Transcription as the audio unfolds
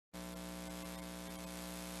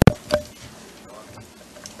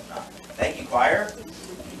Thank you, choir.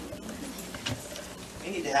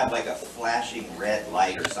 We need to have like a flashing red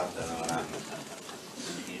light or something when I'm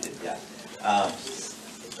muted. Yeah.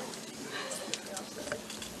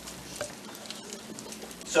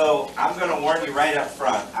 So I'm going to warn you right up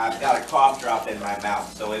front. I've got a cough drop in my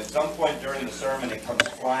mouth. So if at some point during the sermon it comes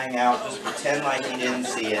flying out, just pretend like you didn't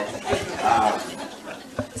see it.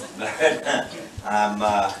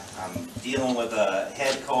 I'm dealing with a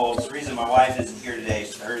head cold. It's the reason my wife isn't here today.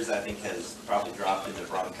 Hers, I think, has probably dropped into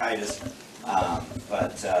bronchitis.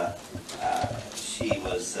 She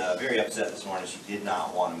was very upset this morning. She did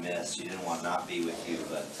not want to miss. She didn't want to not be with you,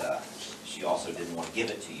 but she also didn't want to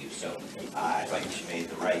give it to you. So I think she made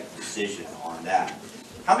the right decision on that.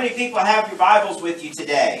 How many people have your Bibles with you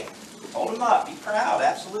today? Hold them up. Be proud.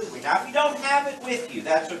 Absolutely. Now, if you don't have it with you,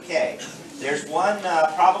 that's okay. There's one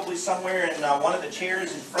probably somewhere in one of the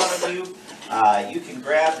chairs in front of you. You can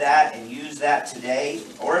grab that and use that today.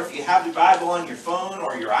 Or if you have your Bible on your phone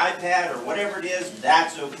or your iPad or whatever it is,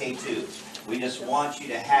 that's okay too. We just want you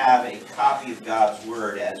to have a copy of God's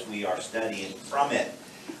Word as we are studying from it.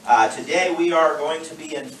 Today we are going to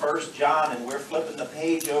be in 1 John, and we're flipping the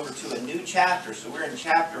page over to a new chapter. So we're in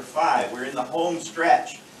chapter 5. We're in the home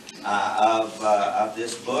stretch of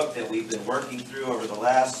this book that we've been working through over the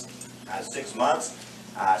last 6 months.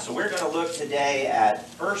 So we're going to look today at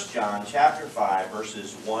 1 John chapter 5,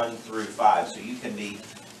 verses 1 through 5. So you can be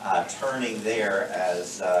turning there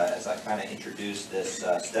as I kind of introduce this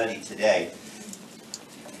study today.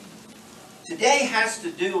 Today has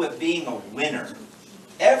to do with being a winner.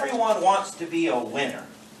 Everyone wants to be a winner,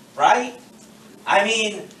 right? I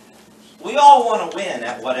mean, we all want to win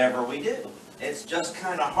at whatever we do. It's just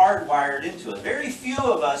kind of hardwired into it. Very few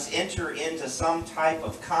of us enter into some type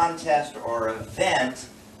of contest or event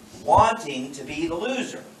wanting to be the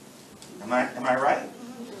loser. Am I right?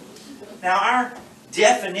 Now, our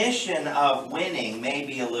definition of winning may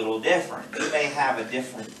be a little different. You may have a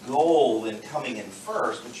different goal than coming in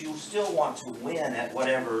first, but you still want to win at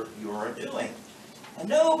whatever you're doing. And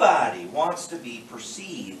nobody wants to be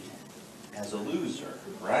perceived as a loser,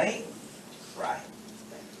 right? Right.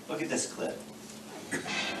 Look at this clip.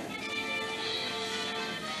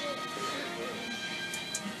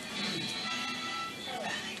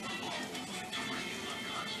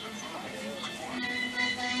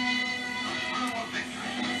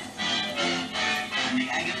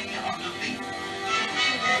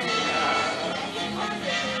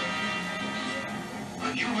 The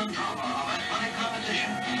human drama of athletic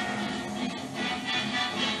competition.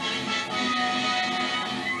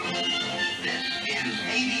 This is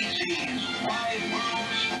ABC's Wide World.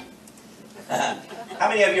 How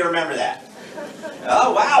many of you remember that?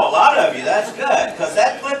 Oh, wow, a lot of you. That's good, because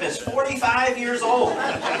that clip is 45 years old.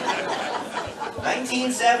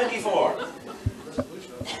 1974.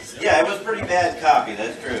 Yeah, it was a pretty bad copy.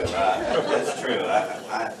 That's true. That's true.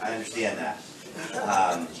 I understand that.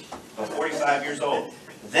 But 45 years old.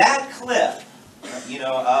 That clip,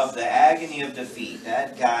 of the agony of defeat.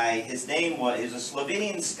 That guy, his name was a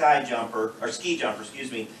Slovenian ski jumper,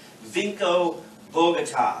 Vinko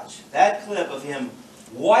Bogataj. That clip of him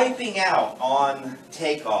wiping out on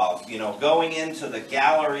takeoff, going into the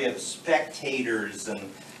gallery of spectators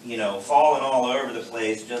and, falling all over the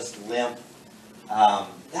place, just limp.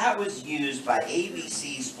 That was used by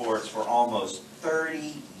ABC Sports for almost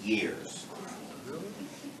 30 years.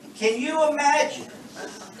 Can you imagine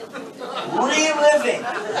reliving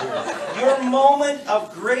your moment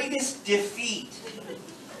of greatest defeat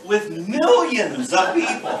with millions of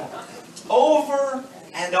people over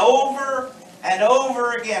and over and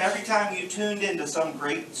over again every time you tuned into some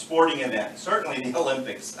great sporting event? Certainly the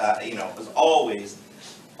Olympics, was always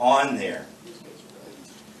on there.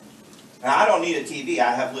 Now, I don't need a TV.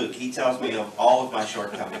 I have Luke. He tells me of all of my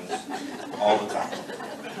shortcomings all the time.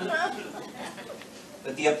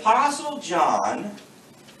 But the Apostle John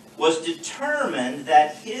was determined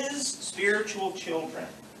that his spiritual children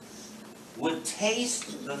would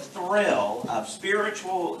taste the thrill of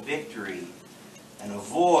spiritual victory and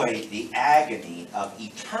avoid the agony of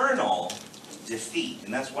eternal defeat.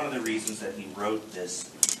 And that's one of the reasons that he wrote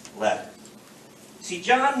this letter. See,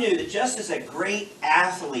 John knew that just as a great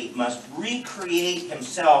athlete must recreate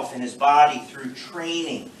himself and his body through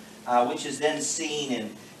training, which is then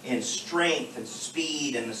seen in strength and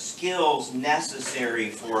speed and the skills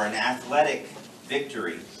necessary for an athletic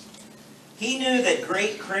victory, he knew that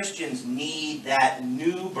great Christians need that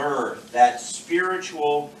new birth, that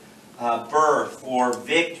spiritual birth for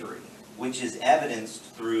victory, which is evidenced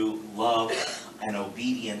through love and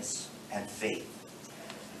obedience and faith.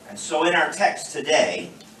 And so in our text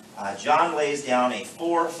today, John lays down a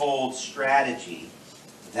fourfold strategy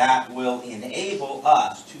that will enable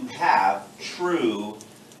us to have true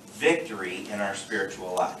victory in our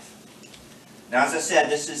spiritual life. Now, as I said,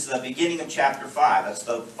 this is the beginning of chapter 5. That's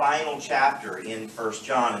the final chapter in 1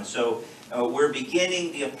 John. And so we're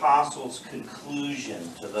beginning the apostle's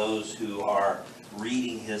conclusion to those who are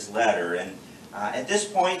reading his letter. And at this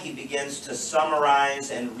point, he begins to summarize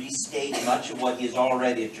and restate much of what he's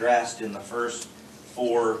already addressed in the first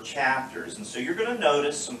 4 chapters. And so you're going to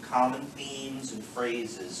notice some common themes and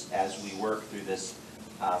phrases as we work through this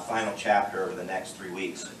final chapter over the next 3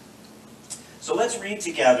 weeks. So let's read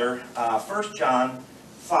together 1 John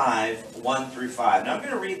 5, 1 through 5. Now I'm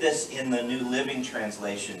going to read this in the New Living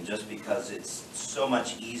Translation just because it's so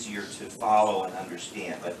much easier to follow and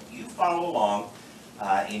understand. But you follow along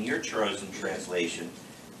in your chosen translation,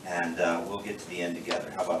 and we'll get to the end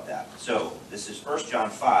together. How about that? So this is 1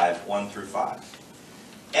 John 5, 1 through 5.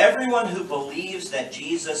 Everyone who believes that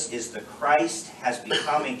Jesus is the Christ has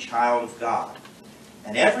become a child of God.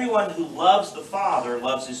 And everyone who loves the Father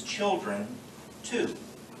loves his children too.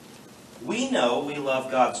 We know we love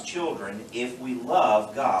God's children if we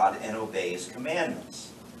love God and obey his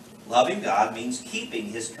commandments. Loving God means keeping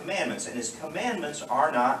his commandments, and his commandments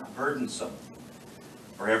are not burdensome.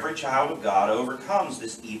 For every child of God overcomes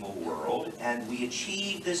this evil world, and we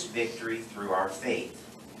achieve this victory through our faith.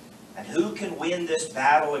 And who can win this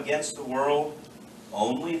battle against the world?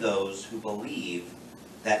 Only those who believe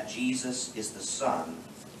that Jesus is the Son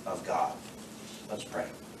of God. Let's pray.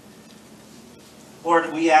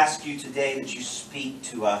 Lord, we ask you today that you speak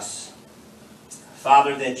to us.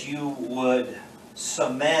 Father, that you would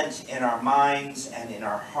cement in our minds and in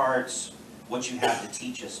our hearts what you have to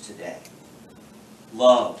teach us today.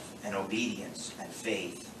 Love and obedience and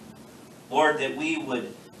faith. Lord, that we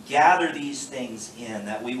would gather these things in,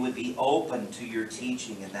 that we would be open to your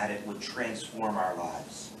teaching, and that it would transform our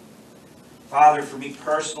lives. Father, for me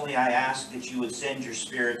personally, I ask that you would send your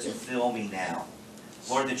Spirit to fill me now.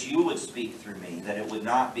 Lord, that you would speak through me, that it would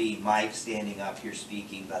not be Mike standing up here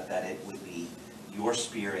speaking, but that it would be your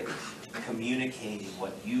Spirit communicating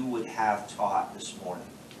what you would have taught this morning.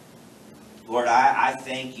 Lord, I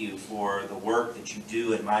thank you for the work that you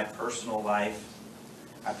do in my personal life.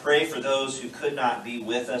 I pray for those who could not be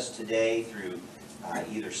with us today through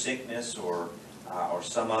either sickness or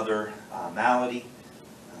some other malady.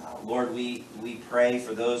 Lord, we pray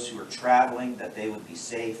for those who are traveling that they would be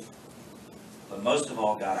safe. But most of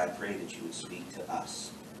all, God, I pray that you would speak to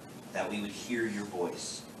us, that we would hear your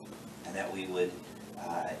voice, and that we would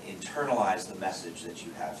internalize the message that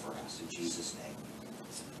you have for us. In Jesus'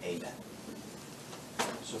 name, amen.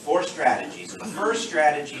 So 4 strategies. And the first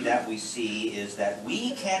strategy that we see is that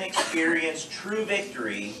we can experience true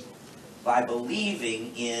victory by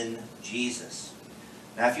believing in Jesus.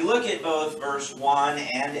 Now, if you look at both verse 1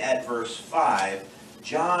 and at verse 5,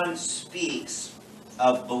 John speaks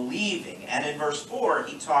of believing. And in verse 4,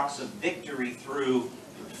 he talks of victory through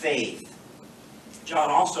faith. John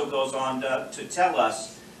also goes on to tell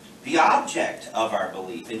us the object of our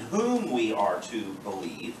belief, in whom we are to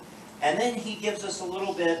believe. And then he gives us a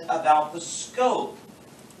little bit about the scope,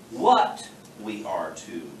 what we are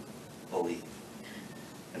to believe.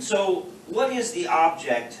 And so, what is the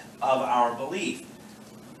object of our belief?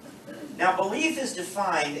 Now, belief is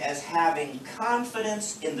defined as having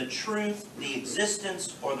confidence in the truth, the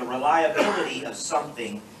existence, or the reliability of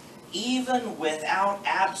something, even without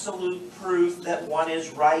absolute proof that one is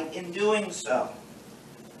right in doing so.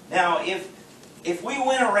 Now, if we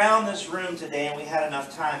went around this room today and we had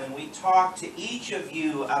enough time and we talked to each of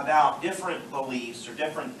you about different beliefs or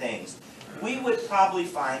different things, we would probably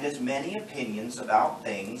find as many opinions about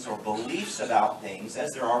things or beliefs about things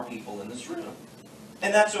as there are people in this room.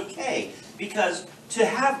 And that's okay, because to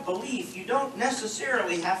have belief, you don't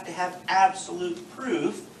necessarily have to have absolute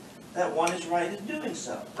proof that one is right in doing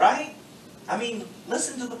so, right? I mean,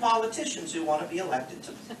 listen to the politicians who want to be elected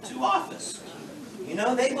to office. You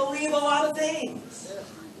know, they believe a lot of things,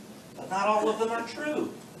 but not all of them are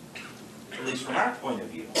true, at least from our point of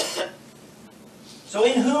view. So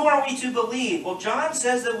in whom are we to believe? Well, John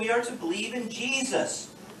says that we are to believe in Jesus,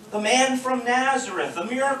 the man from Nazareth, the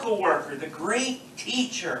miracle worker, the great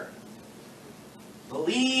teacher.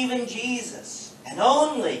 Believe in Jesus, and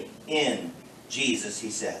only in Jesus, he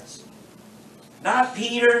says. Not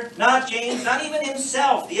Peter, not James, not even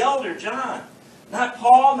himself, the elder John. Not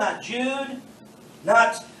Paul, not Jude,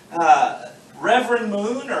 not Reverend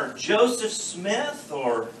Moon or Joseph Smith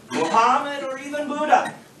or Muhammad or even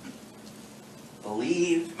Buddha.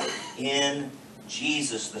 Believe in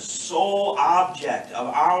Jesus. The sole object of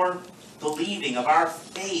our believing, of our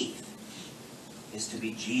faith, is to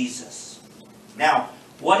be Jesus. Now,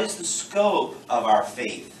 What is the scope of our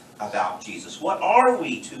faith about Jesus? What are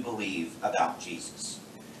we to believe about Jesus?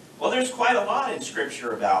 Well, there's quite a lot in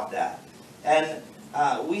Scripture about that. And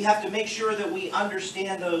we have to make sure that we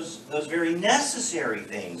understand those very necessary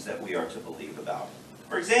things that we are to believe about.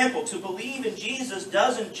 For example, to believe in Jesus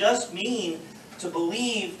doesn't just mean to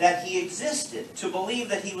believe that he existed, to believe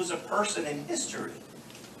that he was a person in history.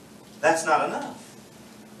 That's not enough.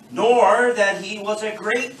 Nor that he was a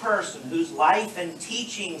great person whose life and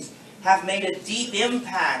teachings have made a deep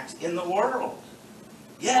impact in the world.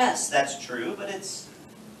 Yes, that's true, but it's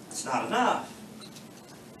not enough.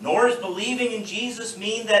 Nor does believing in Jesus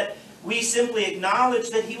mean that we simply acknowledge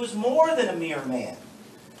that he was more than a mere man.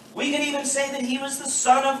 We could even say that he was the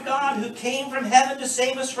Son of God who came from heaven to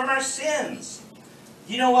save us from our sins.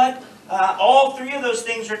 You know what? All three of those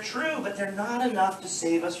things are true, but they're not enough to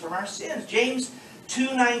save us from our sins. James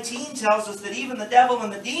 2:19 tells us that even the devil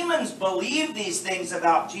and the demons believe these things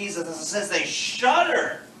about Jesus. As it says, they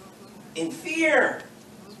shudder in fear.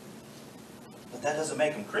 But that doesn't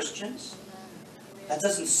make them Christians. That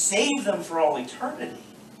doesn't save them for all eternity.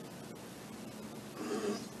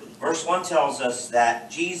 Verse 1 tells us that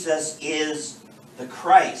Jesus is the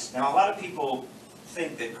Christ. Now, a lot of people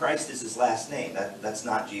think that Christ is his last name. That's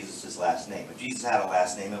not Jesus' last name. If Jesus had a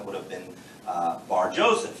last name, it would have been Bar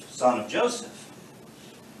Joseph, son of Joseph.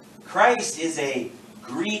 Christ is a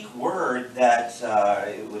Greek word that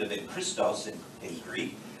it would have been Christos in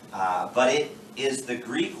Greek, but it is the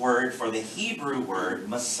Greek word for the Hebrew word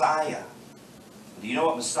Messiah. Do you know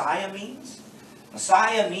what Messiah means?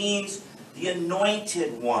 Messiah means the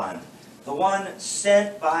anointed one, the one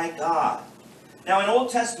sent by God. Now, in Old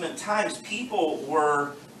Testament times, people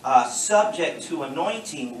were subject to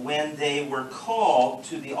anointing when they were called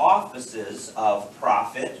to the offices of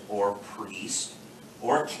prophet or priest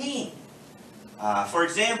or king. For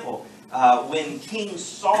example, when King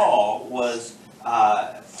Saul was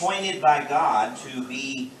appointed by God to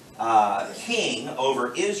be king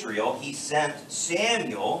over Israel, he sent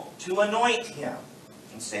Samuel to anoint him.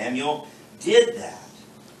 And Samuel did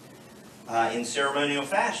that in ceremonial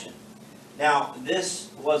fashion. Now, this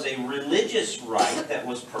was a religious rite that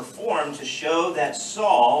was performed to show that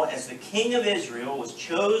Saul, as the king of Israel, was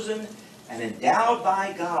chosen and endowed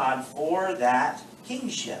by God for that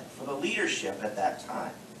kingship, for the leadership at that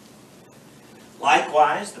time.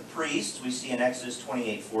 Likewise, the priests, we see in Exodus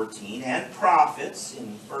 28:14, and prophets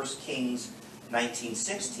in 1 Kings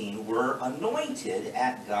 19:16, were anointed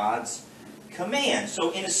at God's command. So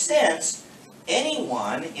in a sense,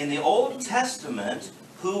 anyone in the Old Testament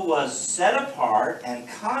who was set apart and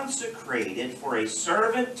consecrated for a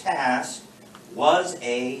servant task was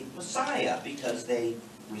a Messiah because they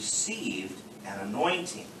received an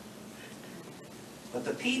anointing. But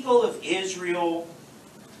the people of Israel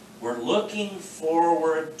were looking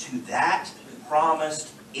forward to that promised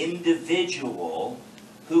individual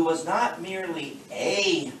who was not merely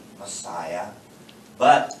a Messiah,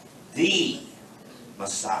 but the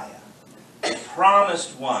Messiah. The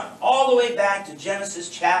promised one. All the way back to Genesis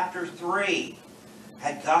chapter 3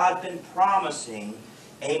 had God been promising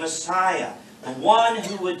a Messiah, the one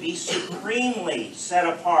who would be supremely set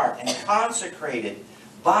apart and consecrated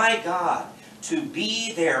by God to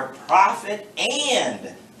be their prophet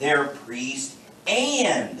and their priest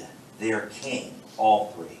and their king.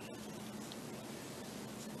 All three.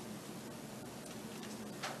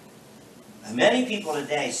 And many people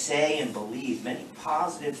today say and believe many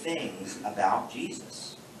positive things about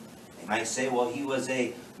Jesus. They might say, well, he was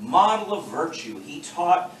a model of virtue. He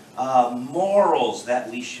taught morals that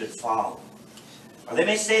we should follow. Or they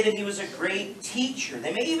may say that he was a great teacher.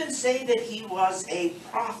 They may even say that he was a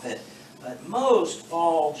prophet. But most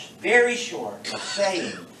fall very short of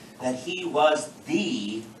saying that he was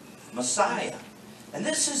the Messiah. And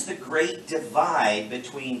this is the great divide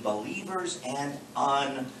between believers and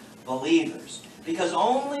unbelievers. Because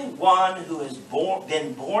only one who has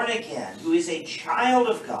been born again, who is a child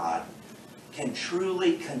of God, can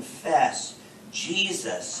truly confess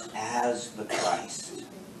Jesus as the Christ.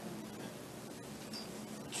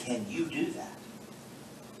 Can you do that?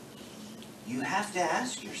 You have to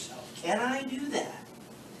ask yourself, can I do that?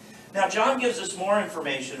 Now, John gives us more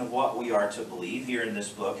information of what we are to believe here in this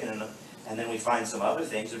book, and then we find some other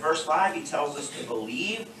things. In verse 5, he tells us to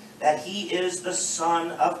believe that he is the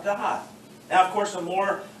Son of God. Now, of course, a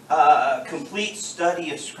more complete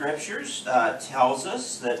study of Scriptures tells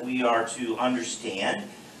us that we are to understand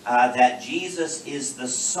that Jesus is the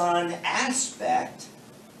Son aspect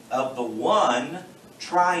of the one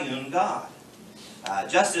triune God.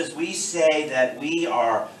 Just as we say that we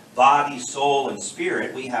are body, soul, and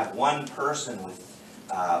spirit, we have one person with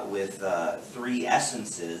with three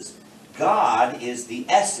essences. God is the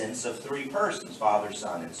essence of three persons, Father,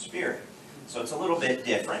 Son, and Spirit. So it's a little bit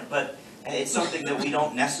different, but it's something that we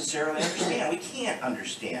don't necessarily understand. We can't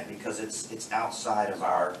understand because it's outside of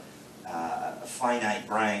our finite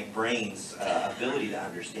brain's ability to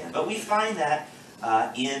understand. But we find that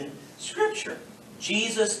in Scripture.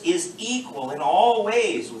 Jesus is equal in all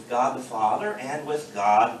ways with God the Father and with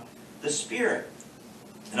God the Spirit.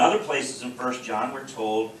 In other places in 1 John, we're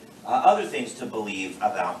told other things to believe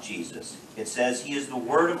about Jesus. It says he is the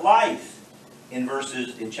Word of life in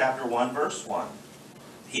chapter 1, verse 1.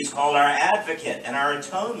 He's called our advocate and our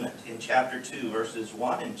atonement in chapter 2, verses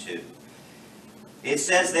 1 and 2. It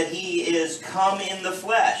says that he is come in the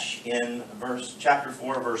flesh in chapter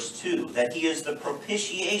 4, verse 2. That he is the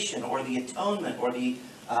propitiation or the atonement or the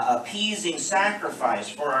appeasing sacrifice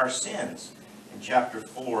for our sins in chapter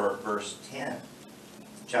 4, verse 10.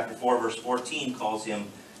 Chapter 4, verse 14 calls him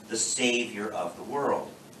the Savior of the world.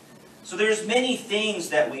 So there's many things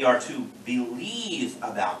that we are to believe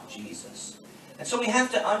about Jesus. And so we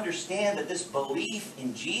have to understand that this belief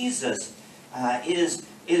in Jesus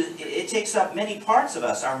it takes up many parts of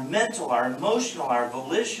us. Our mental, our emotional, our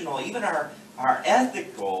volitional, even our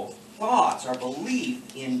ethical thoughts, our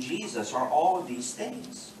belief in Jesus are all of these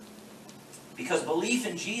things. Because belief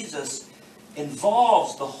in Jesus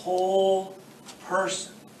involves the whole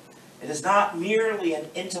person. It is not merely an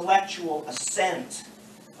intellectual assent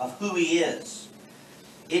of who he is.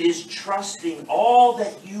 It is trusting all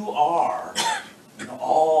that you are and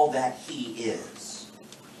all that he is.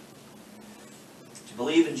 To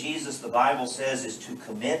believe in Jesus, the Bible says, is to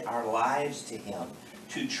commit our lives to him,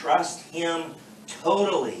 to trust him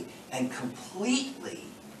totally and completely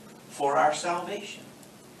for our salvation.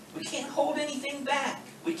 We can't hold anything back.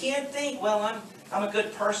 We can't think, well, I'm a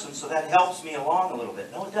good person, so that helps me along a little bit.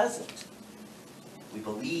 No, it doesn't. We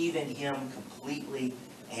believe in him completely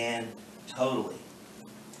and totally.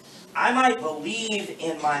 I might believe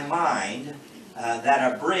in my mind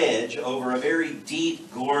that a bridge over a very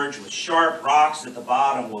deep gorge with sharp rocks at the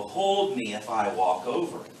bottom will hold me if I walk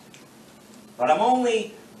over it. But I'm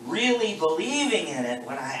only really believing in it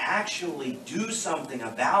when I actually do something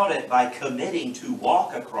about it by committing to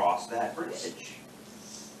walk across that bridge.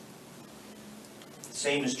 The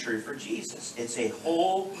same is true for Jesus. It's a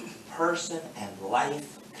whole person and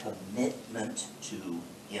life commitment to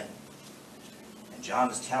him. And John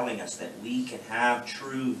is telling us that we can have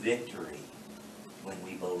true victory when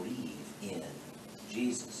we believe in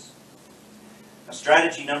Jesus. Now,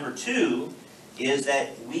 strategy number 2 is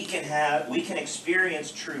that we can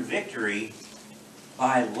experience true victory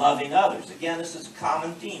by loving others. Again, this is a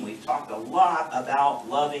common theme. We've talked a lot about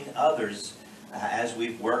loving others as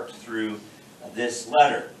we've worked through this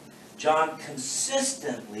letter. John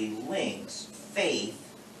consistently links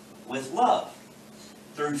faith with love.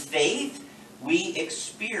 Through faith, we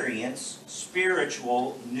experience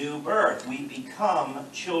spiritual new birth. We become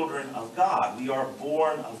children of God. We are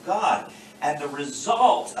born of God. And the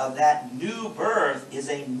result of that new birth is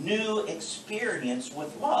a new experience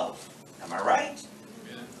with love. Am I right?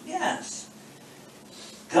 Yeah. Yes.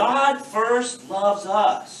 God first loves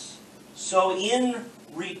us. So in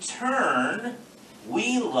return,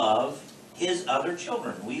 we love his other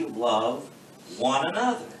children. We love one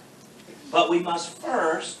another. But we must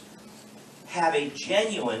first have a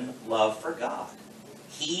genuine love for God.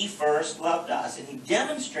 He first loved us, and he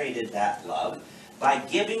demonstrated that love by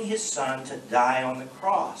giving his son to die on the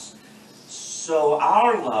cross. So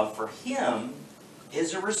our love for him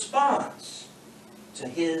is a response to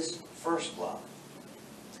his first love.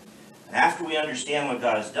 And after we understand what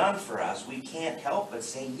God has done for us, we can't help but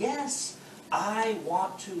say, yes, I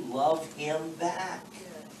want to love him back.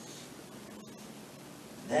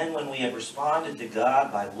 Then when we have responded to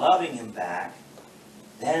God by loving him back,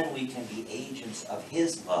 then we can be agents of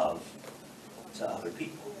his love to other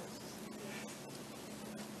people.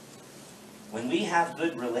 When we have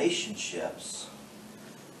good relationships,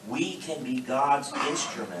 we can be God's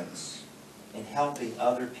instruments in helping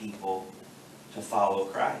other people to follow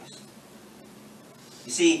Christ.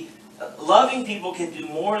 You see, loving people can do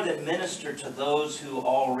more than minister to those who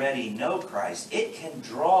already know Christ. It can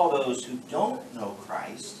draw those who don't know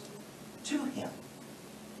Christ to him.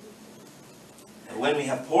 And when we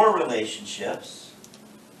have poor relationships,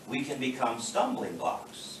 we can become stumbling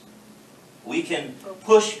blocks. We can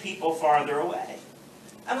push people farther away.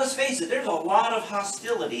 And let's face it, there's a lot of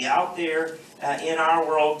hostility out there in our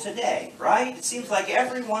world today, right? It seems like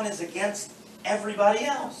everyone is against everybody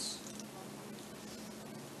else.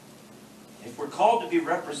 If we're called to be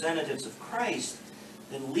representatives of Christ,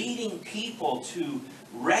 then leading people to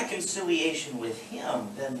reconciliation with Him,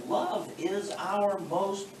 then love is our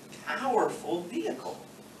most powerful vehicle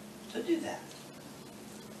to do that.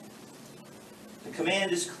 The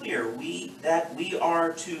command is clear, that we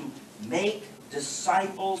are to make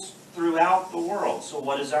disciples throughout the world. So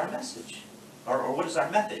what is our message? Or what is our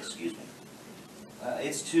method, excuse me?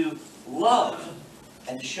 It's to love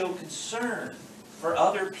and to show concern for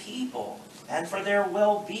other people and for their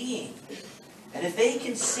well-being. And if they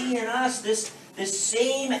can see in us this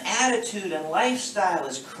same attitude and lifestyle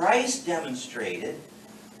as Christ demonstrated,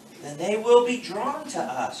 then they will be drawn to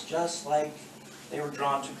us just like they were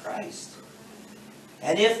drawn to Christ.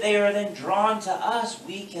 And if they are then drawn to us,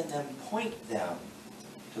 we can then point them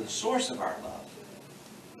to the source of our love,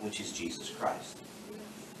 which is Jesus Christ.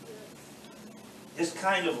 This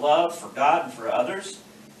kind of love for God and for others,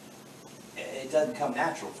 it doesn't come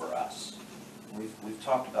natural for us. We've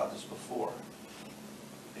talked about this before.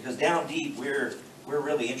 Because down deep, we're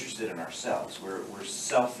really interested in ourselves. We're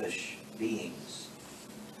selfish beings.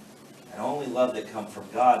 And only love that comes from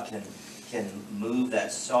God can move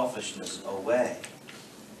that selfishness away.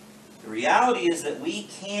 The reality is that we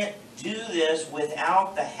can't do this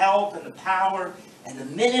without the help and the power and the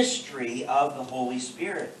ministry of the Holy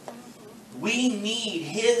Spirit. We need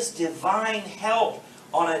His divine help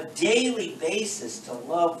on a daily basis to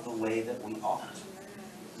love the way that we ought.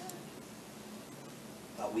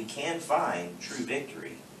 But we can find true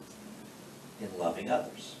victory in loving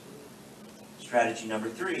others. Strategy number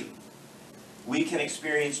 3. We can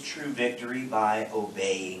experience true victory by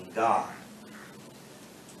obeying God.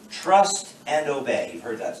 Trust and obey. You've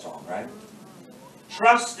heard that song, right?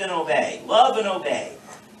 Trust and obey. Love and obey.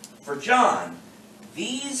 For John,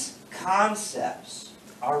 these concepts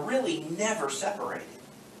are really never separated.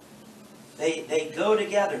 They go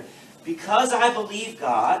together. Because I believe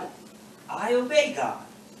God, I obey God.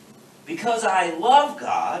 Because I love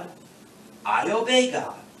God, I obey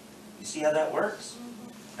God. You see how that works?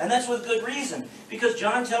 And that's with good reason. Because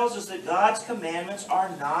John tells us that God's commandments are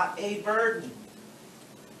not a burden.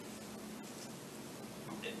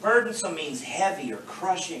 Burdensome means heavy or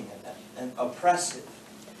crushing and oppressive.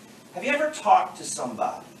 Have you ever talked to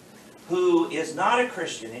somebody who is not a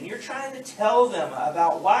Christian and you're trying to tell them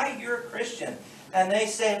about why you're a Christian and they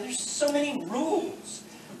say, there's so many rules.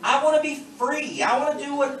 I want to be free. I want to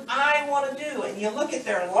do what I want to do. And you look at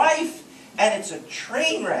their life and it's a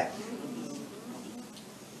train wreck.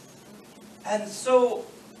 And so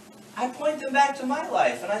I point them back to my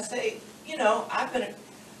life and I say, you know, I've been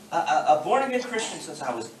a born-again Christian since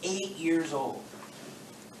I was 8 years old.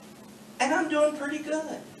 And I'm doing pretty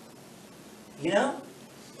good. You know,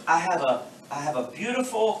 I have a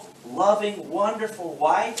beautiful, loving, wonderful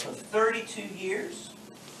wife of 32 years.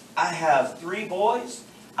 I have 3 boys.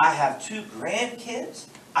 I have 2 grandkids.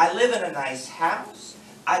 I live in a nice house.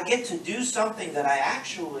 I get to do something that I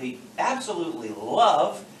actually absolutely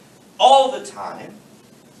love all the time.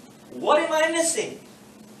 What am I missing?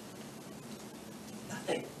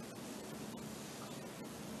 Nothing.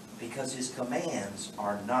 Because His commands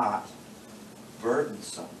are not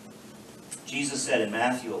burdensome. Jesus said in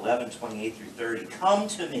Matthew 11:28-30, "Come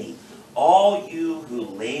to me, all you who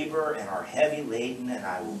labor and are heavy laden, and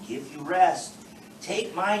I will give you rest.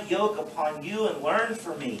 Take my yoke upon you and learn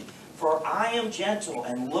from me, for I am gentle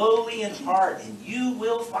and lowly in heart, and you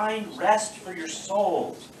will find rest for your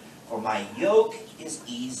souls. For my yoke is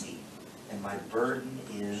easy, and my burden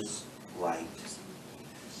is light."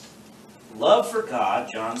 Love for God,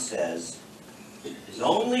 John says, is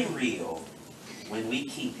only real when we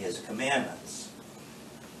keep His commandments.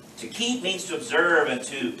 To keep means to observe and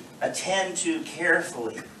to attend to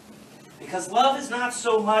carefully. Because love is not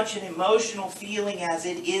so much an emotional feeling as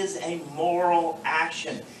it is a moral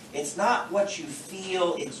action. It's not what you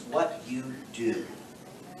feel, it's what you do.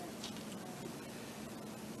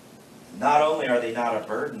 Not only are they not a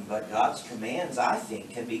burden, but God's commands, I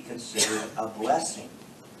think, can be considered a blessing.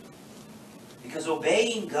 Because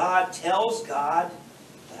obeying God tells God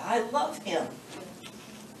that I love Him.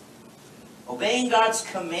 Obeying God's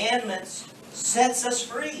commandments sets us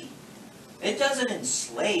free. It doesn't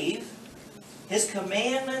enslave. His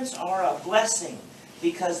commandments are a blessing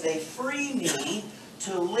because they free me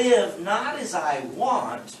to live not as I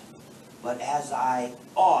want, but as I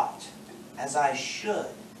ought, as I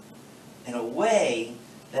should, in a way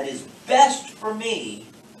that is best for me,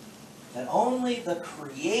 that only the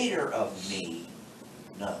Creator of me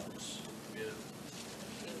knows.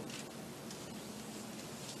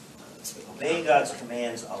 Obeying God's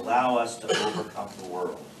commands allow us to overcome the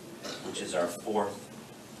world, which is our 4th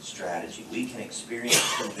strategy. We can experience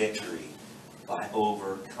true victory by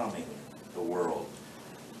overcoming the world.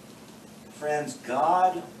 Friends,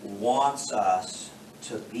 God wants us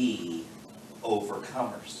to be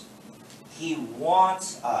overcomers. He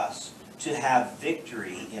wants us to have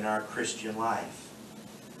victory in our Christian life.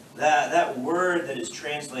 That word that is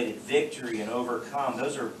translated victory and overcome,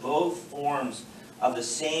 those are both forms of the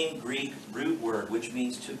same Greek root word, which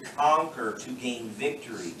means to conquer, to gain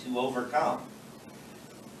victory, to overcome.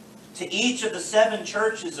 To each of the 7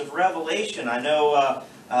 churches of Revelation, I know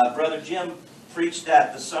Brother Jim preached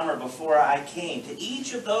that the summer before I came. To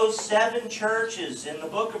each of those 7 churches in the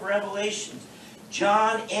book of Revelation,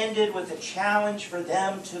 John ended with a challenge for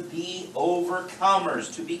them to be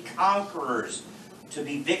overcomers, to be conquerors, to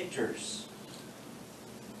be victors.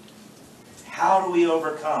 How do we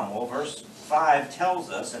overcome? Well, verse 5 tells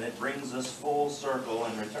us, and it brings us full circle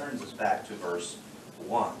and returns us back to verse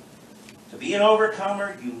 1. To be an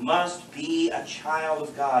overcomer, you must be a child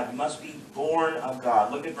of God. You must be born of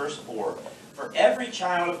God. Look at verse 4. For every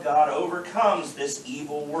child of God overcomes this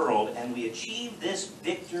evil world, and we achieve this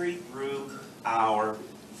victory through our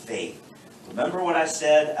faith. Remember what I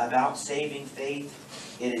said about saving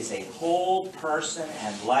faith? It is a whole person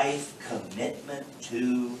and life commitment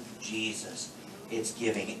to Jesus. It's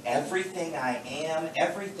giving everything I am,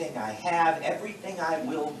 everything I have, everything I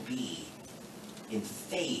will be in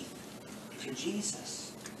faith to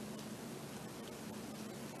Jesus.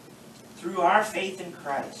 Through our faith in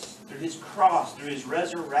Christ, through His cross, through His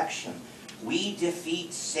resurrection, we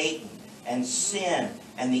defeat Satan and sin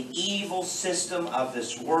and the evil system of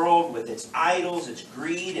this world with its idols, its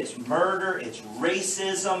greed, its murder, its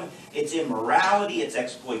racism, its immorality, its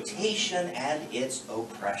exploitation, and its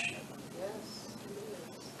oppression.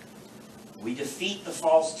 We defeat the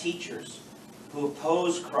false teachers who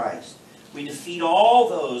oppose Christ. We defeat all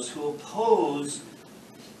those who oppose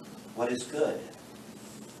what is good.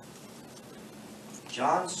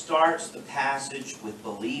 John starts the passage with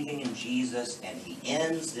believing in Jesus, and he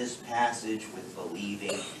ends this passage with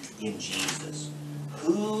believing in Jesus.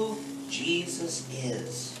 Who Jesus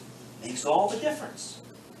is makes all the difference.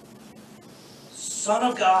 Son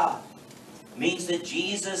of God means that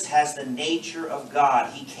Jesus has the nature of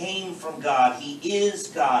God. He came from God. He is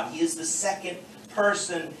God. He is the second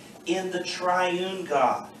person in the triune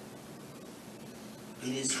God.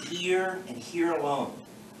 It is here and here alone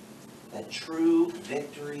that true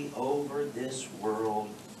victory over this world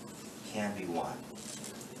can be won.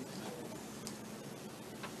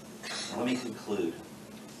 Now, let me conclude.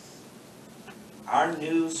 Our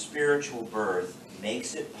new spiritual birth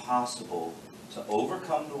makes it possible to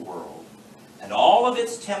overcome the world and all of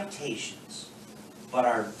its temptations, but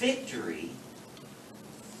our victory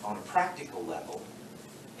on a practical level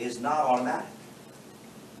is not automatic.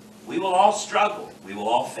 We will all struggle. We will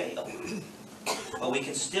all fail. But we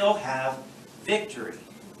can still have victory.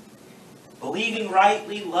 Believing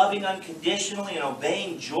rightly, loving unconditionally, and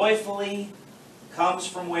obeying joyfully comes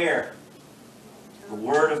from where? The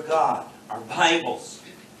Word of God, our Bibles.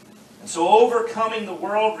 And so overcoming the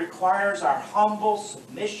world requires our humble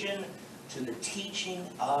submission to the teaching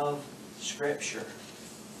of Scripture.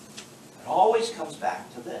 It always comes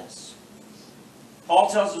back to this. Paul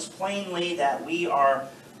tells us plainly that we are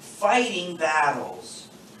fighting battles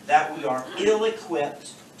that we are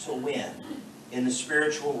ill-equipped to win in the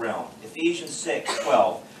spiritual realm. Ephesians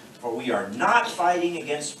 6:12, for we are not fighting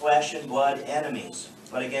against flesh and blood enemies,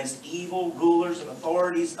 but against evil rulers and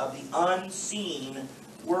authorities of the unseen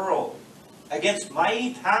world, against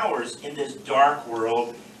mighty powers in this dark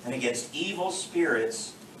world, and against evil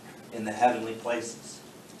spirits in the heavenly places.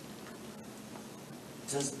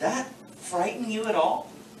 Does that frighten you at all?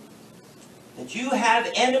 That you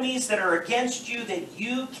have enemies that are against you that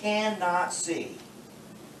you cannot see,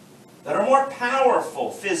 that are more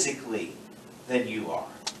powerful physically than you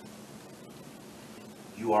are.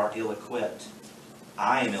 You are ill-equipped.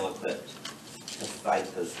 I am ill-equipped to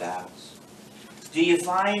fight those battles. Do you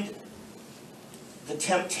find the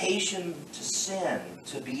temptation to sin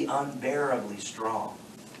to be unbearably strong?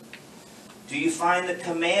 Do you find the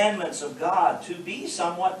commandments of God to be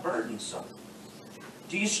somewhat burdensome?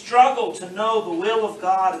 Do you struggle to know the will of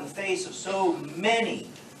God in the face of so many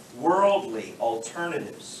worldly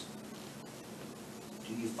alternatives?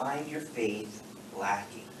 Do you find your faith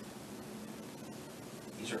lacking?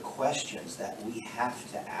 These are questions that we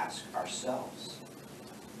have to ask ourselves.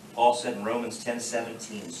 Paul said in Romans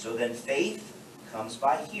 10:17, so then faith comes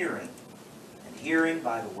by hearing, and hearing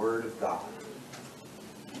by the Word of God.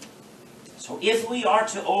 So if we are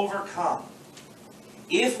to overcome,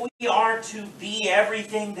 if we are to be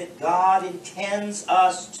everything that God intends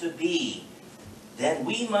us to be, then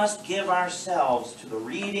we must give ourselves to the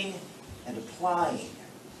reading and applying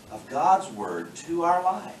of God's Word to our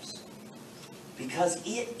lives. because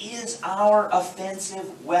it is our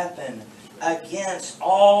offensive weapon against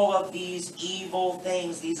all of these evil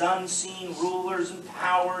things, these unseen rulers and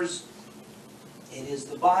powers. It is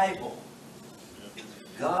the Bible,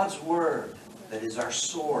 God's Word, that is our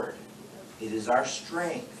sword. It is our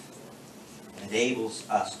strength. It enables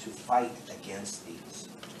us to fight against these.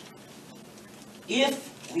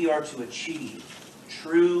 If we are to achieve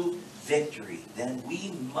true victory, then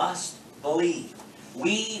we must believe.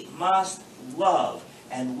 We must love.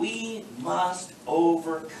 And we must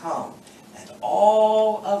overcome. And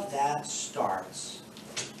all of that starts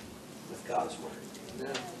with God's Word.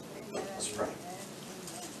 Let's pray.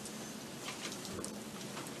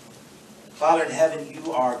 Father in heaven,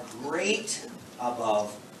 you are great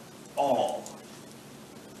above all.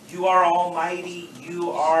 You are almighty.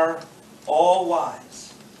 You are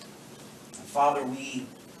all-wise. And Father, we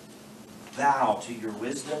bow to your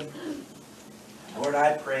wisdom. Lord,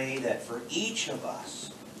 I pray that for each of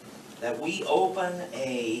us, that we open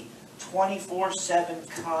a 24/7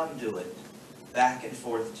 conduit back and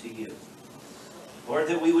forth to you. Lord,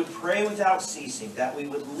 that we would pray without ceasing, that we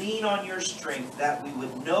would lean on your strength, that we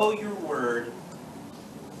would know your word,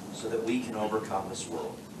 so that we can overcome this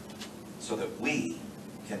world, so that we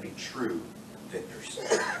can be true victors.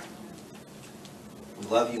 We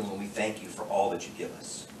love you and we thank you for all that you give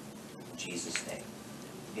us. In Jesus' name,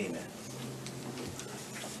 amen.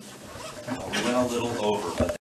 We went a little over, but